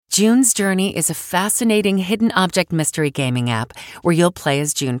June's Journey is a fascinating hidden object mystery gaming app where you'll play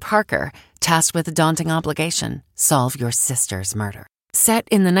as June Parker, tasked with a daunting obligation: solve your sister's murder. Set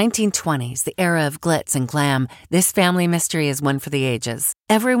in the 1920s, the era of glitz and glam, this family mystery is one for the ages.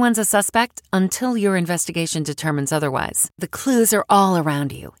 Everyone's a suspect until your investigation determines otherwise. The clues are all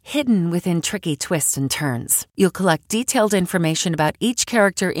around you, hidden within tricky twists and turns. You'll collect detailed information about each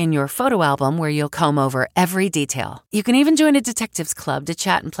character in your photo album where you'll comb over every detail. You can even join a detectives club to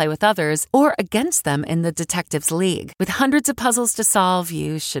chat and play with others or against them in the Detectives League. With hundreds of puzzles to solve,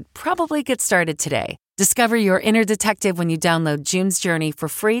 you should probably get started today. Discover your inner detective when you download June's Journey for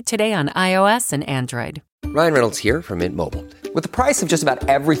free today on iOS and Android. Ryan Reynolds here from Mint Mobile. With the price of just about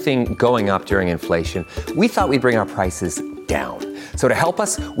everything going up during inflation, we thought we'd bring our prices down. So to help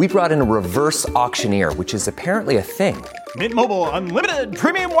us, we brought in a reverse auctioneer, which is apparently a thing. Mint Mobile Unlimited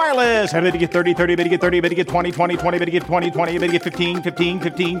Premium Wireless. How to get 30, 30, bit to get 30, bit to get 20, 20, 20, bit to get 20, 20, bit to get 15, 15,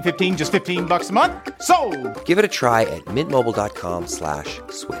 15, 15, just $15 a month? Sold! Give it a try at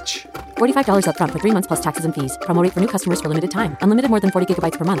mintmobile.com/switch. $45 up front for 3 months plus taxes and fees. Promo rate for new customers for limited time. Unlimited more than 40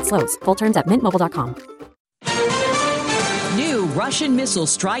 gigabytes per month. Slows full terms at mintmobile.com. New Russian missile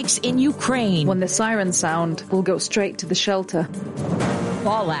strikes in Ukraine. When the sirens sound, we'll go straight to the shelter.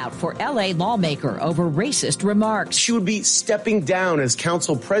 Fallout for L.A. lawmaker over racist remarks. She would be stepping down as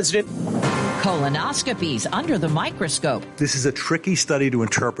council president. Colonoscopies under the microscope. This is a tricky study to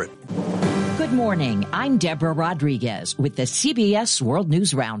interpret. Good morning. I'm Deborah Rodriguez with the CBS World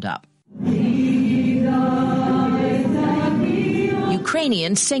News Roundup.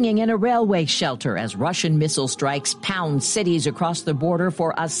 Ukrainians singing in a railway shelter as Russian missile strikes pound cities across the border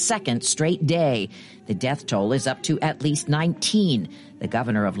for a second straight day. The death toll is up to at least 19. The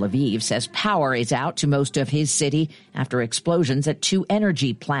governor of Lviv says power is out to most of his city after explosions at 2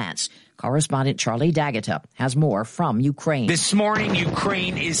 energy plants. Correspondent Charlie D'Agata has more from Ukraine. This morning,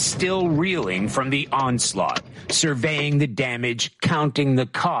 Ukraine is still reeling from the onslaught, surveying the damage, counting the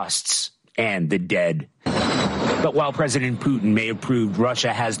costs and the dead. But while President Putin may have proved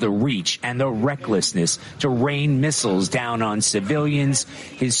Russia has the reach and the recklessness to rain missiles down on civilians,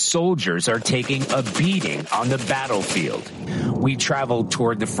 his soldiers are taking a beating on the battlefield. We traveled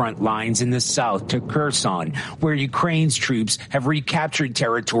toward the front lines in the south to Kherson, where Ukraine's troops have recaptured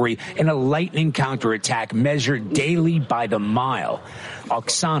territory in a lightning counterattack measured daily by the mile.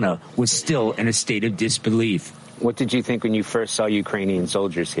 Oksana was still in a state of disbelief. What did you think when you first saw Ukrainian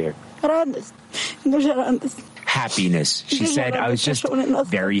soldiers here? Happiness. She said, I was just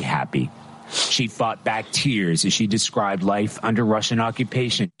very happy. She fought back tears as she described life under Russian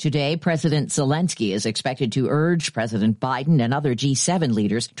occupation. Today, President Zelensky is expected to urge President Biden and other G7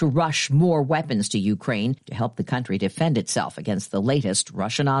 leaders to rush more weapons to Ukraine to help the country defend itself against the latest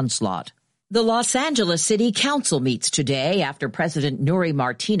Russian onslaught. The Los Angeles City Council meets today after President Nuri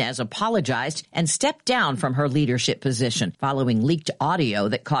Martinez apologized and stepped down from her leadership position following leaked audio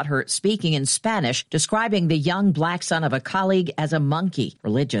that caught her speaking in Spanish, describing the young black son of a colleague as a monkey.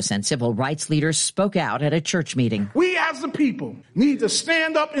 Religious and civil rights leaders spoke out at a church meeting. We as the people need to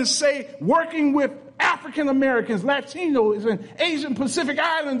stand up and say, working with African Americans, Latinos, and Asian Pacific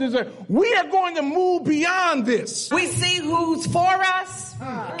Islanders, we are going to move beyond this. We see who's for us,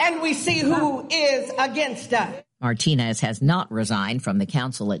 and we see who is against us. Martinez has not resigned from the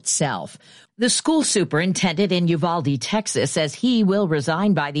council itself. The school superintendent in Uvalde, Texas, says he will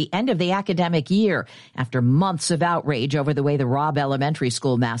resign by the end of the academic year after months of outrage over the way the Robb Elementary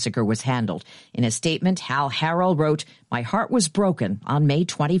School massacre was handled. In a statement, Hal Harrell wrote, "My heart was broken on May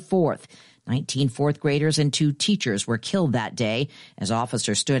 24th. 19 fourth graders and 2 teachers were killed that day as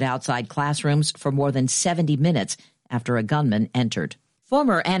officers stood outside classrooms for more than 70 minutes after a gunman entered."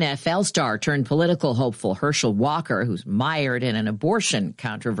 Former NFL star turned political hopeful Herschel Walker, who's mired in an abortion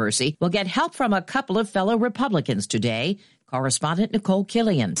controversy, will get help from a couple of fellow Republicans today. Correspondent Nicole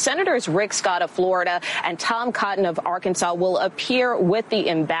Killian. Senators Rick Scott of Florida and Tom Cotton of Arkansas will appear with the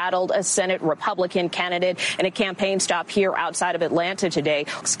embattled Senate Republican candidate in a campaign stop here outside of Atlanta today.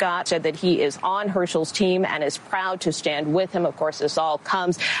 Scott said that he is on Herschel's team and is proud to stand with him. Of course, this all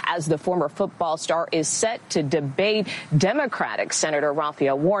comes as the former football star is set to debate Democratic Senator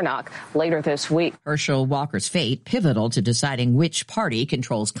Raphael Warnock later this week. Herschel Walker's fate pivotal to deciding which party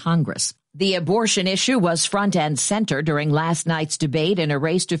controls Congress. The abortion issue was front and center during last night's debate in a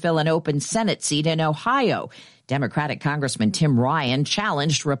race to fill an open Senate seat in Ohio. Democratic Congressman Tim Ryan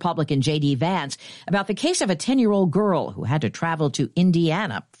challenged Republican J.D. Vance about the case of a 10-year-old girl who had to travel to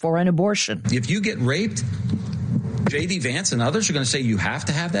Indiana for an abortion. If you get raped, J.D. Vance and others are going to say you have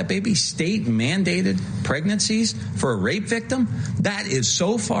to have that baby, state-mandated pregnancies for a rape victim? That is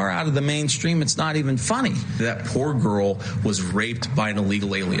so far out of the mainstream, it's not even funny. That poor girl was raped by an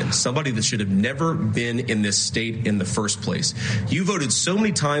illegal alien, somebody that should have never been in this state in the first place. You voted so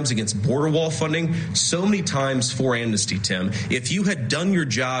many times against border wall funding, so many times for amnesty, Tim. If you had done your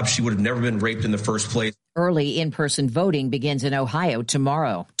job, she would have never been raped in the first place. Early in-person voting begins in Ohio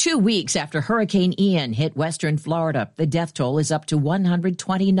tomorrow. 2 weeks after Hurricane Ian hit western Florida, the death toll is up to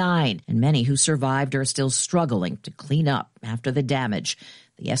 129, and many who survived are still struggling to clean up after the damage.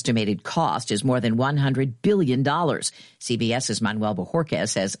 The estimated cost is more than $100 billion. CBS's Manuel Bojorquez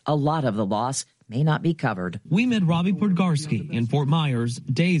says a lot of the loss may not be covered. We met Robbie Podgorski in Fort Myers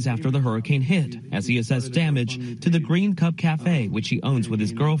days after the hurricane hit as he assessed damage to the Green Cup Cafe, which he owns with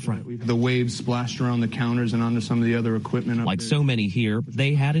his girlfriend. The waves splashed around the counters and onto some of the other equipment. Like so many here,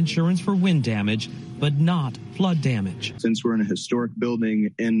 they had insurance for wind damage, but not flood damage. Since we're in a historic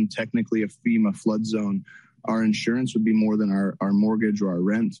building in technically a FEMA flood zone, our insurance would be more than our mortgage or our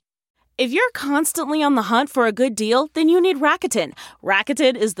rent. If you're constantly on the hunt for a good deal, then you need Rakuten.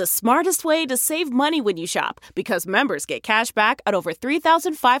 Rakuten is the smartest way to save money when you shop because members get cash back at over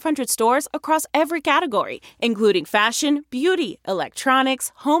 3,500 stores across every category, including fashion, beauty,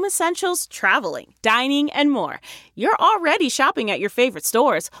 electronics, home essentials, traveling, dining, and more. You're already shopping at your favorite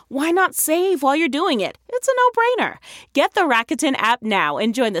stores. Why not save while you're doing it? It's a no-brainer. Get the Rakuten app now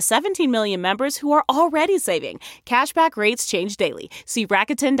and join the 17 million members who are already saving. Cashback rates change daily. See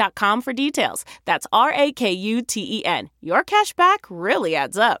Rakuten.com for details. That's Rakuten. Your cashback really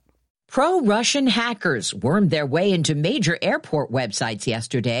adds up. Pro-Russian hackers wormed their way into major airport websites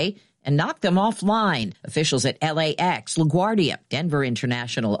yesterday and knocked them offline. Officials at LAX, LaGuardia, Denver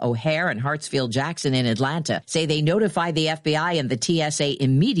International, O'Hare, and Hartsfield-Jackson in Atlanta say they notified the FBI and the TSA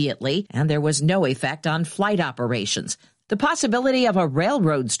immediately, and there was no effect on flight operations. The possibility of a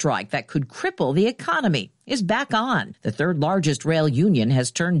railroad strike that could cripple the economy is back on. The third largest rail union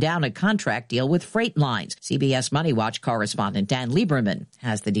has turned down a contract deal with freight lines. CBS Money Watch correspondent Dan Lieberman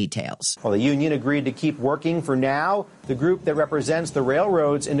has the details. Well, the union agreed to keep working for now. The group that represents the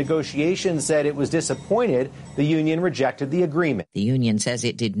railroads in negotiations said it was disappointed the union rejected the agreement. The union says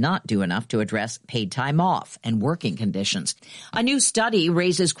it did not do enough to address paid time off and working conditions. A new study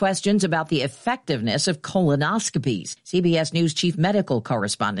raises questions about the effectiveness of colonoscopies. CBS News chief medical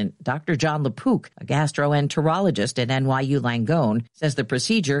correspondent Dr. John LaPook, a gastroenterologist at NYU Langone, says the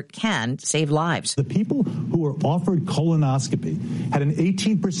procedure can save lives. The people who were offered colonoscopy had an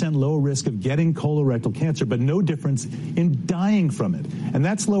 18% lower risk of getting colorectal cancer, but no difference in dying from it. And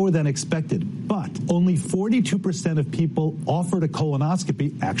that's lower than expected. But only 42% of people offered a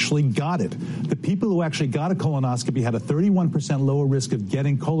colonoscopy actually got it. The people who actually got a colonoscopy had a 31% lower risk of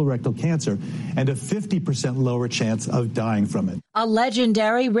getting colorectal cancer and a 50% lower chance of dying from it. A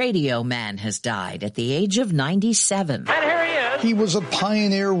legendary radio man has died at the age of 97. And here he is. He was a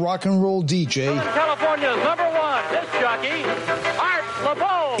pioneer rock and roll DJ. Southern California's #1 disc jockey, Art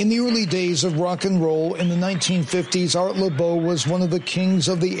LeBeau. In the early days of rock and roll in the 1950s, Art LeBeau was one of the kings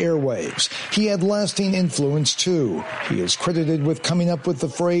of the airwaves. He had lasting influence, too. He is credited with coming up with the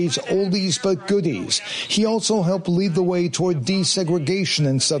phrase oldies but goodies. He also helped lead the way toward desegregation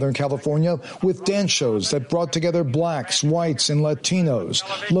in Southern California with dance shows that brought together blacks, whites, and Latinos.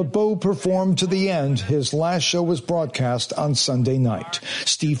 LeBeau performed to the end. His last show was broadcast on Sunday night.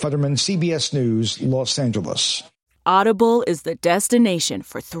 Steve Futterman, CBS News, Los Angeles. Audible is the destination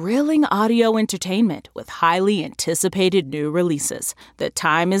for thrilling audio entertainment with highly anticipated new releases. The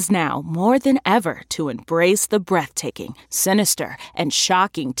time is now more than ever to embrace the breathtaking, sinister, and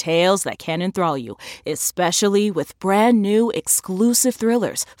shocking tales that can enthrall you, especially with brand new exclusive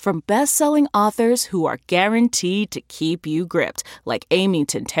thrillers from best-selling authors who are guaranteed to keep you gripped, like Amy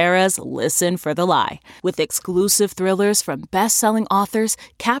Tintera's Listen for the Lie. With exclusive thrillers from best-selling authors,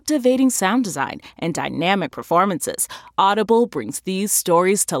 captivating sound design, and dynamic performances, Audible brings these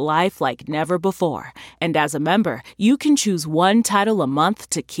stories to life like never before. And as a member, you can choose one title a month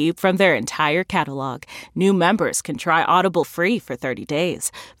to keep from their entire catalog. New members can try Audible free for 30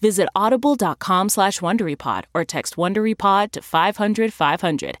 days. Visit audible.com/WonderyPod or text WonderyPod to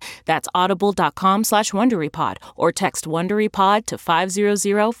 500-500. That's audible.com/WonderyPod or text WonderyPod to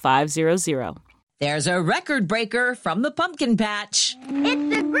 500-500. There's a record breaker from the pumpkin patch.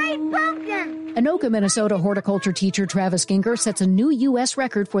 It's the Great Pumpkin! Anoka, Minnesota horticulture teacher Travis Ginger sets a new U.S.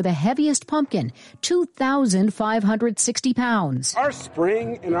 record for the heaviest pumpkin, 2,560 pounds. Our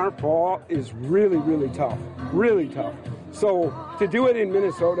spring and our fall is really, really tough. Really tough. So to do it in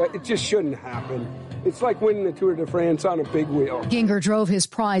Minnesota, it just shouldn't happen. It's like winning the Tour de France on a big wheel. Ginger drove his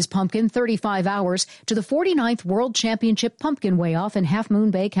prize pumpkin 35 hours to the 49th World Championship Pumpkin Weigh-Off in Half Moon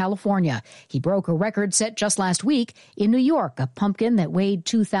Bay, California. He broke a record set just last week in New York, a pumpkin that weighed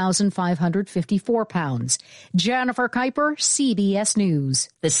 2,554 pounds. Jennifer Kuiper, CBS News.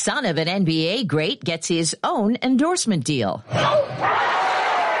 The son of an NBA great gets his own endorsement deal.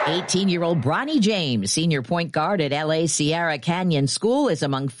 18-year-old Bronny James, senior point guard at LA Sierra Canyon School, is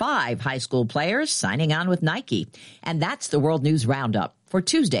among 5 high school players signing on with Nike. And that's the World News Roundup for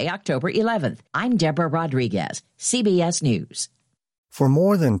Tuesday, October 11th. I'm Deborah Rodriguez, CBS News. For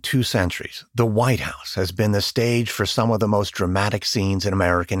more than 2 centuries, the White House has been the stage for some of the most dramatic scenes in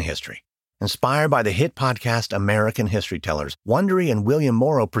American history. Inspired by the hit podcast American History Tellers, Wondery and William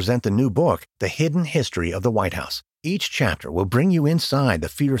Morrow present the new book, The Hidden History of the White House. Each chapter will bring you inside the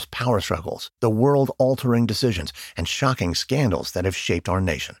fierce power struggles, the world-altering decisions, and shocking scandals that have shaped our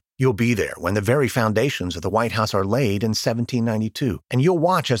nation. You'll be there when the very foundations of the White House are laid in 1792, and you'll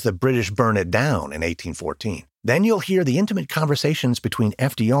watch as the British burn it down in 1814. Then you'll hear the intimate conversations between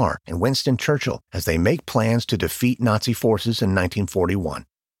FDR and Winston Churchill as they make plans to defeat Nazi forces in 1941.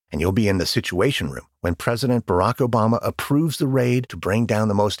 And you'll be in the Situation Room when President Barack Obama approves the raid to bring down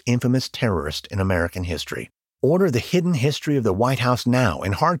the most infamous terrorist in American history. Order The Hidden History of the White House now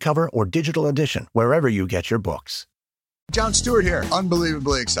in hardcover or digital edition, wherever you get your books. John Stewart here.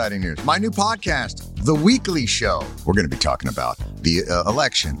 Unbelievably exciting news. My new podcast, The Weekly Show. We're going to be talking about the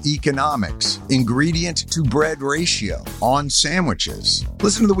election, economics, ingredient to bread ratio on sandwiches.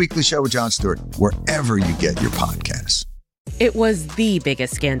 Listen to The Weekly Show with John Stewart wherever you get your podcasts. It was the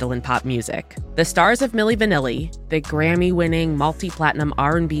biggest scandal in pop music. The stars of Milli Vanilli, the Grammy-winning multi-platinum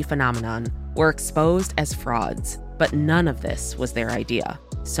R&B phenomenon, were exposed as frauds. But none of this was their idea.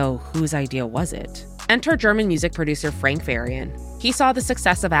 So whose idea was it? Enter German music producer Frank Farian. He saw the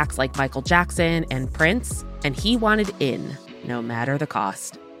success of acts like Michael Jackson and Prince, and he wanted in, no matter the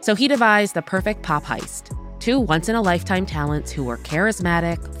cost. So he devised the perfect pop heist. 2 once-in-a-lifetime talents who were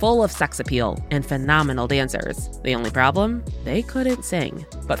charismatic, full of sex appeal, and phenomenal dancers. The only problem? They couldn't sing.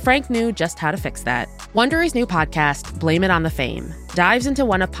 But Frank knew just how to fix that. Wondery's new podcast, Blame It on the Fame, dives into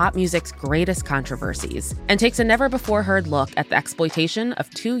one of pop music's greatest controversies and takes a never-before-heard look at the exploitation of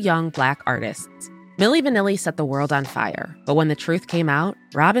 2 young Black artists. Milli Vanilli set the world on fire, but when the truth came out,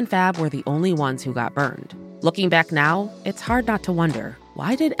 Rob and Fab were the only ones who got burned. Looking back now, it's hard not to wonder,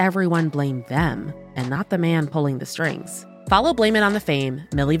 why did everyone blame them and not the man pulling the strings? Follow Blame It on the Fame,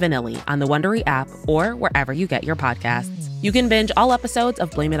 Milli Vanilli on the Wondery app or wherever you get your podcasts. You can binge all episodes of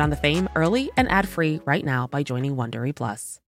Blame It on the Fame early and ad-free right now by joining Wondery Plus.